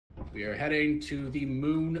We are heading to the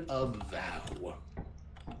Moon of Vow.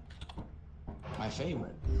 My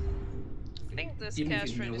favorite. I think this You don't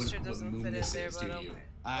cash even know register what doesn't moon fit in this there, is, but do you?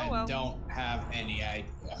 I don't have any idea.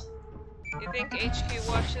 You think HQ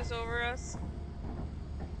watches over us?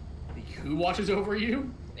 Who watches over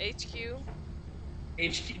you? HQ?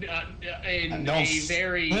 HQ, in a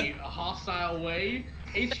very hostile way.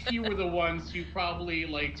 HQ were the ones who probably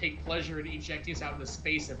like take pleasure in ejecting us out into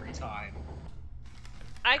space every time.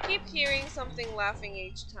 I keep hearing something laughing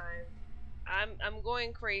each time. I'm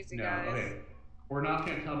going crazy, No, guys. okay. We're not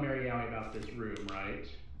gonna tell MeriiAoi about this room, right?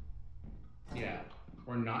 Yeah.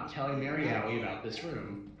 We're not telling MeriiAoi about this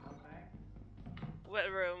room.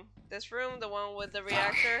 What room? This room? The one with the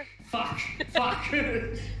reactor? Fuck! Fuck!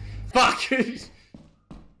 Fuck!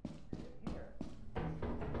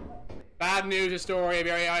 Bad news, Astoria.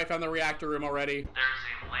 MeriiAoi found the reactor room already. There's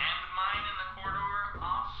a landmine in the corridor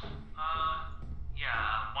off.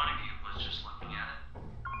 Yeah, one of you was just looking at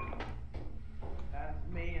it. That's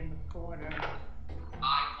me in the corner.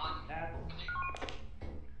 That's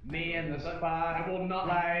me in the spot. I will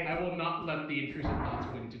not let the intrusive thoughts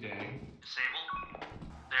win today. Disabled.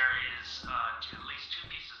 There is at least 2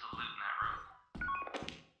 pieces of loot in that room.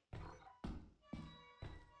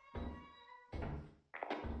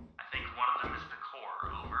 I think one of them is the core.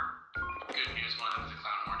 Over. Good news, one of them is a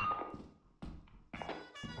clown horn.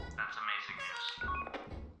 That's amazing news.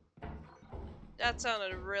 That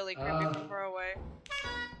sounded really creepy from far away.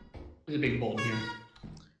 There's a big bolt in here.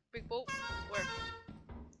 Big bolt? Where?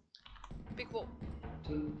 Big bolt.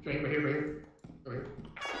 Right here, right here, right here. Right here.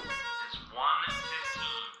 It's 115.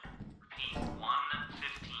 Repeat,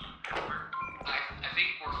 115. Over. I think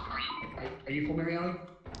are you full, MeriiAoi?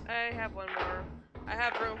 I have one more. I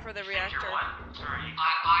have room for the reactor. You're what? Sorry.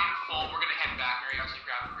 I'm full. We're gonna head back. MeriiAoi's gonna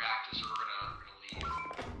grab the reactor, so we're gonna leave.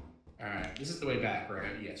 Alright, this is the way back,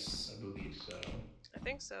 right? Yes, I believe so. I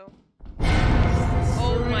think so.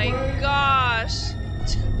 Oh my gosh!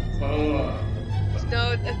 Oh.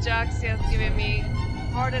 No, Ajaxia's giving me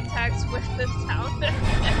heart attacks with the sound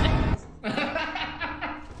effects.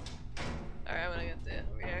 Alright, I'm gonna get the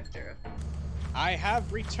reactor. I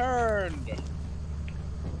have returned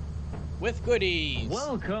with goodies.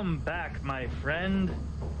 Welcome back, my friend.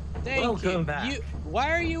 Thank Welcome you. back.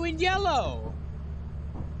 Why are you in yellow?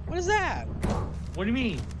 What is that? What do you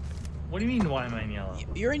mean? What do you mean? Why am I in yellow?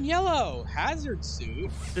 You're in yellow. Hazard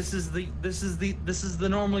suit. This is the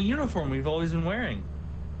normal uniform we've always been wearing.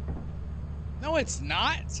 No, it's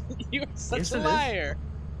not. You're such Yes, a it is. liar.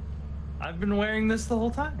 I've been wearing this the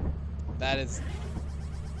whole time. That is.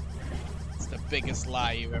 It's the biggest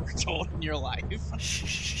lie you've ever told in your life.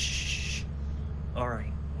 Shh. All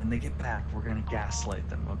right. When they get back, we're gonna gaslight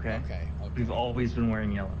them. Okay. Okay. We've always been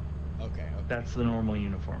wearing yellow. Okay. That's the normal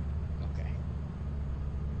uniform. Okay.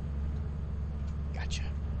 Gotcha.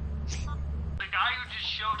 The guy who just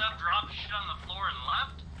showed up, dropped shit on the floor and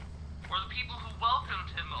left? Or the people who welcomed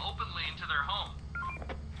him openly into their home?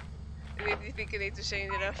 Do you think you need to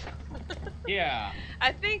change it up? Yeah.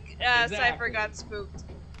 I think Exactly. Cypher got spooked.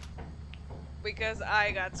 Because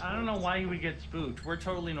I got spooked. I don't know why you would get spooked. We're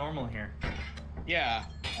totally normal here. Yeah.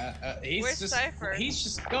 Where's Cypher? He's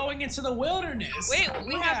just going into the wilderness. Wait,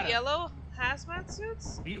 we Look have at him. yellow hazmat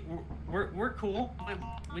suits? We're cool.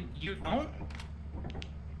 You don't.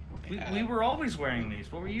 We were always wearing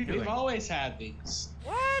these. What were you doing? We've always had these.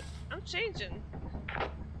 What? I'm changing.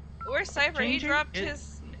 Where's Cypher? He Changing? dropped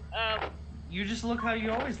his You just look how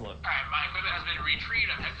you always look. Alright, my equipment has been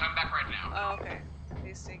retrieved. I'm back right now. Oh, okay.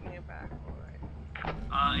 He's taking it back.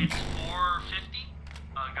 Alright. It's 450.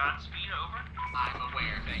 Godspeed, over. I'm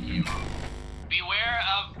aware, thank you. Beware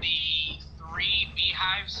of the 3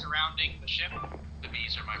 beehives surrounding the ship. The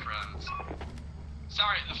bees are my friends.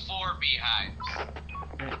 Sorry, the 4 beehives.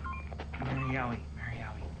 MeriiAoi.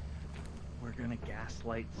 We're gonna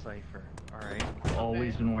gaslight Cypher. All right. We've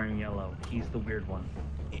always been wearing yellow. He's the weird one.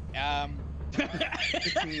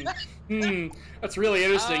 That's really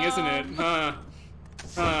interesting, isn't it?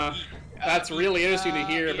 That's really interesting to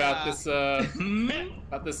hear about this.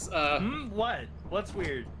 What? What's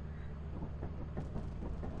weird?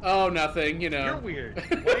 Oh, nothing. You know. You're weird.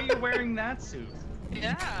 Why are you wearing that suit?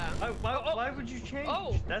 Yeah. Why would you change?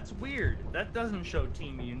 Oh. That's weird. That doesn't show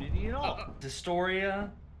team unity at all.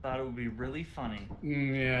 Astoria thought it would be really funny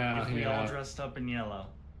Yeah. if we all dressed up in yellow.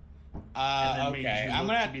 Okay. Made you I'm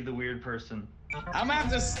look gonna to be the weird person. I'm gonna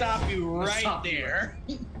have to stop you right Stop you. there.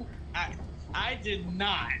 I did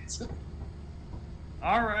not.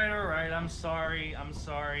 All right. I'm sorry.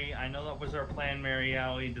 I know that was our plan,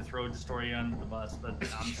 MeriiAoi, to throw Astoria under the bus, but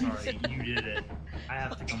I'm sorry. You did it. I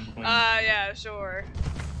have to come clean. Yeah, sure.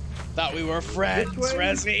 Thought we were friends,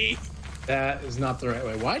 Rezzy. That is not the right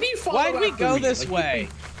way. Why do you follow Why'd we after go me? this Like, way?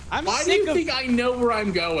 I'm why sick do you of. think I know where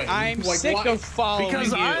I'm going? I'm Like, sick why- of following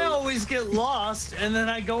Because you. I always get lost, and then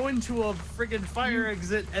I go into a friggin' fire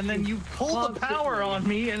exit, and then you pull the power on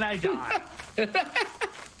me, and I die. They're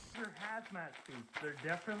hazmat suits. They're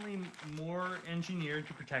definitely more engineered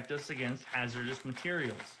to protect us against hazardous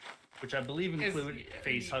materials, which I believe include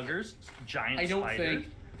face huggers, giant spiders.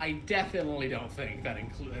 I definitely don't think that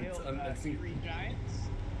includes. Three giants.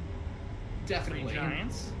 Definitely. 3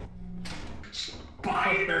 giants.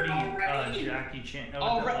 Spider 30 Jackie Chan.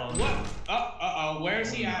 Oh, what?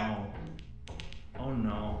 Where's he at? No. Oh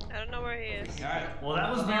no. I don't know where he is. Alright. Well,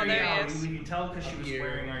 that was there he MeriiAoi. is. We can tell because she was Here.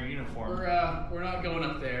 wearing our uniform. We're not going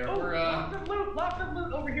up there. We're Lots of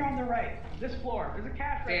loot over here on the right. This floor. There's a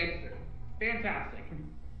cash register. fantastic.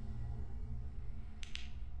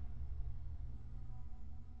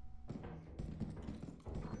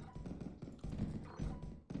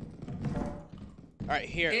 Alright,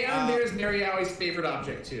 here. And there's MeriiAoi's favorite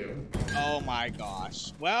object too. Oh my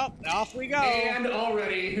gosh. Well, off we go. And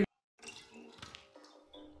already.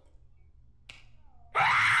 Oh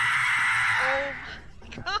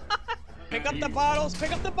my god. Pick up the bottles!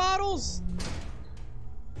 Pick up the bottles!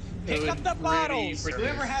 Pick up the bottles! pretty-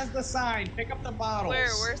 Whoever has the sign, pick up the bottles.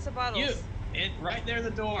 Where's the bottles? Right there,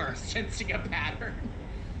 the door. Sensing a pattern.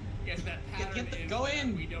 Yes, that pattern is Go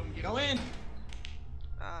in! we don't get Go in!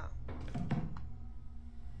 Ah.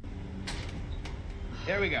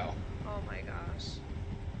 There we go. Oh my gosh.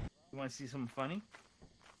 You want to see something funny?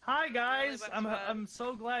 Hi guys, Really much fun. I'm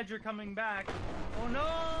so glad you're coming back. Oh no!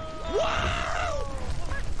 Wow!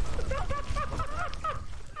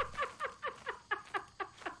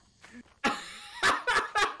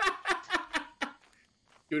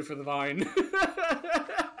 Do it for the vine.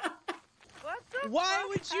 What the Why fuck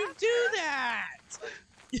would you happened? do that?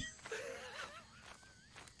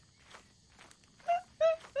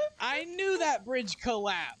 I knew that bridge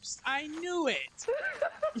collapsed. I knew it.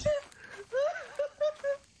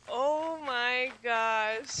 Oh my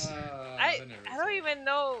gosh. I don't even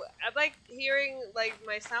know. I like hearing like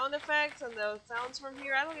my sound effects and the sounds from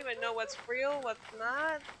here. I don't even know what's real, what's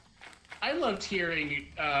not. I loved hearing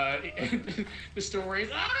the stories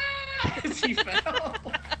as he fell.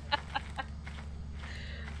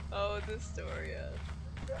 Oh, this story.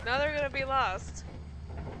 Now they're gonna be lost.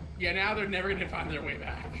 Yeah, now they're never gonna find their way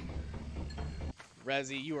back.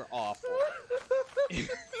 Rezzy, you are awful.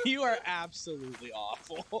 You are absolutely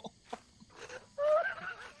awful.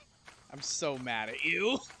 I'm so mad at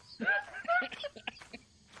you. I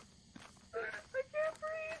can't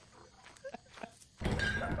breathe.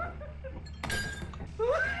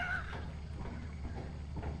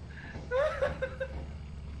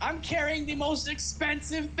 I'm carrying the most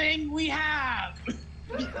expensive thing we have.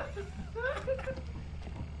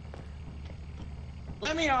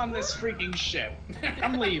 Let me on this freaking ship.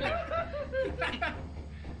 I'm leaving.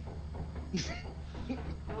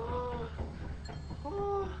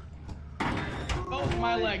 Both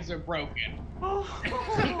my legs are broken.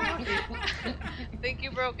 I think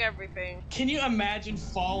you broke everything. Can you imagine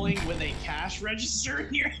falling with a cash register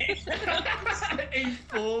in your hand? A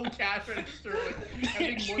full cash register. I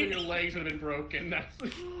think more than your legs would have been broken. That's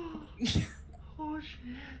Oh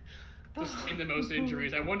shit. just in the most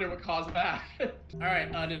injuries. I wonder what caused that. All right,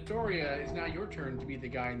 Victoria, it's now your turn to be the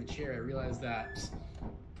guy in the chair. I realized that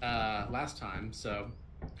last time. So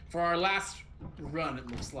for our last run, it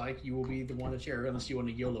looks like you will be the one in the chair, unless you want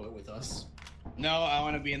to YOLO it with us. No, I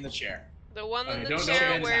want to be in the chair. The one in Okay, the don't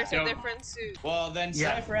chair Ben, wears a don't. different suit. Well, then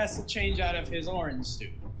Yeah. Cypher has to change out of his orange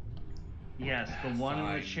suit. Yes, the one in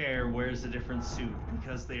Fine. the chair wears a different suit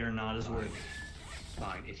because they are not as worthy.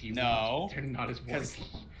 Fine, if you No, want. They're not as because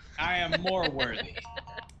worthy. I am more worthy.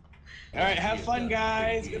 All right, have fun,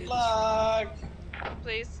 guys. Good luck.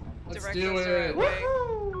 Please Let's direct do us the right it. way.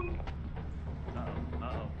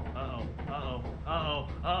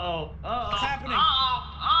 What's happening?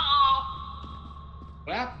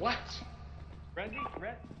 What? Rezzy?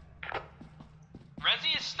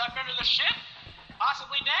 Rezzy is stuck under the ship?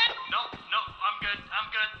 Possibly dead? No, I'm good.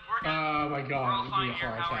 We're good. Oh my We're god, all it'd be fine a here.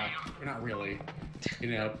 heart How are attack. you? We're not really.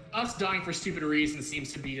 You know, us dying for stupid reasons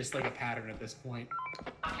seems to be just like a pattern at this point.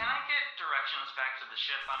 Can I get directions back to the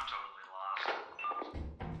ship? I'm totally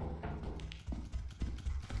lost.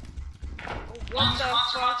 What the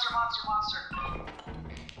fuck? Monster.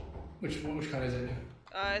 Which kind is it?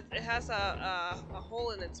 It has a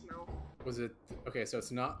hole in its mouth. Was it okay? So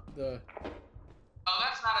it's not the. Oh,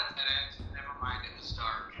 that's not a dead end. Never mind, it was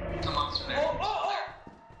dark. It's a monster there.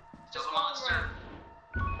 Still a monster.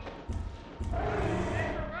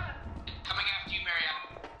 Coming after you,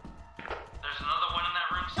 MeriiAoi.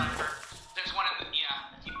 Cypher. There's one in the,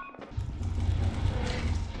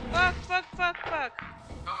 Fuck.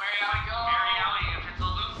 Go, MeriiAoi, go! MeriiAoi, if it's a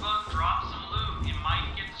loot bug, drop some loot. You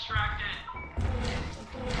might get distracted.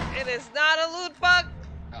 It is not a loot bug.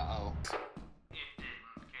 Uh-oh. It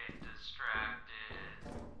didn't get distracted.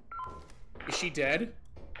 Is she dead?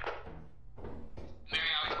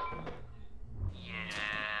 MeriiAoi.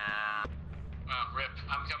 Yeah. Rip.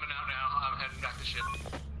 I'm coming out now. I'm heading back to ship.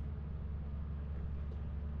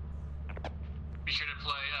 Be sure to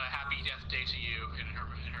play Happy Death Day to You in her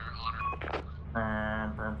honor.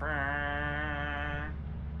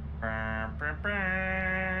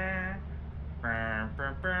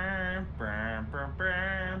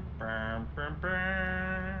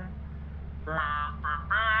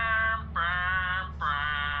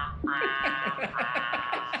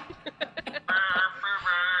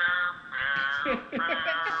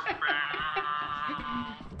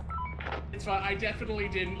 It's fine. I definitely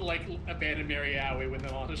didn't like abandon MeriiAoi when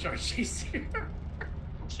the monster started chasing her.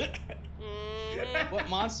 What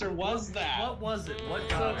monster was that? What was it? What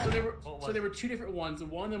So there were two different ones.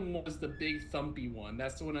 One of them was the big thumpy one.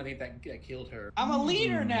 That's the one I think that killed her. I'm a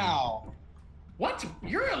leader now. What?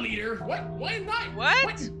 You're a leader? What? Why not?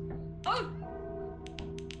 What? Huh?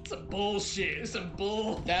 Some bullshit. Some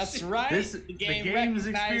bull. That's right. The game's recognizes-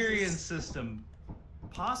 experience system.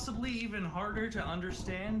 Possibly even harder to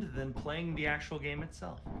understand than playing the actual game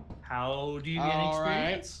itself. How do you get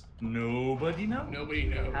experience? Nobody knows. Nobody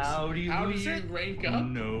knows. How do you lose it? Rank up?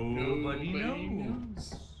 Nobody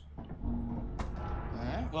knows.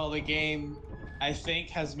 Alright, well, the game, I think,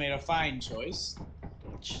 has made a fine choice.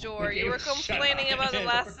 Sure, you were complaining about the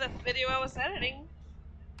last video I was editing.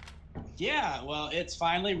 Yeah, well, it's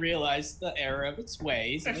finally realized the error of its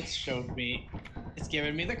ways, and it's showed me, it's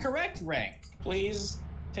given me the correct rank. Please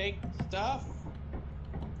take stuff.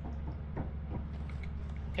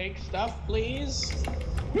 Take stuff, please.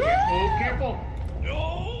 Careful!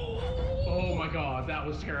 No! Oh my god, that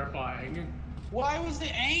was terrifying. Why was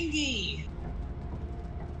it angry?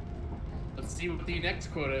 Let's see what the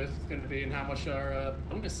next quota is going to be and how much our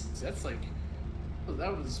bonus. That's like,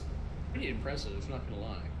 that was pretty impressive. Not gonna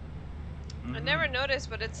lie. I never noticed,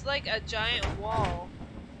 but it's like a giant wall.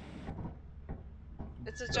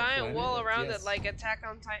 It's a giant wall around it, like Attack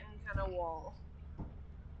on Titan kind of wall.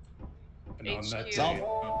 And on that HQ. day,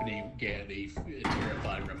 company get a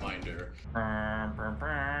terrifying reminder.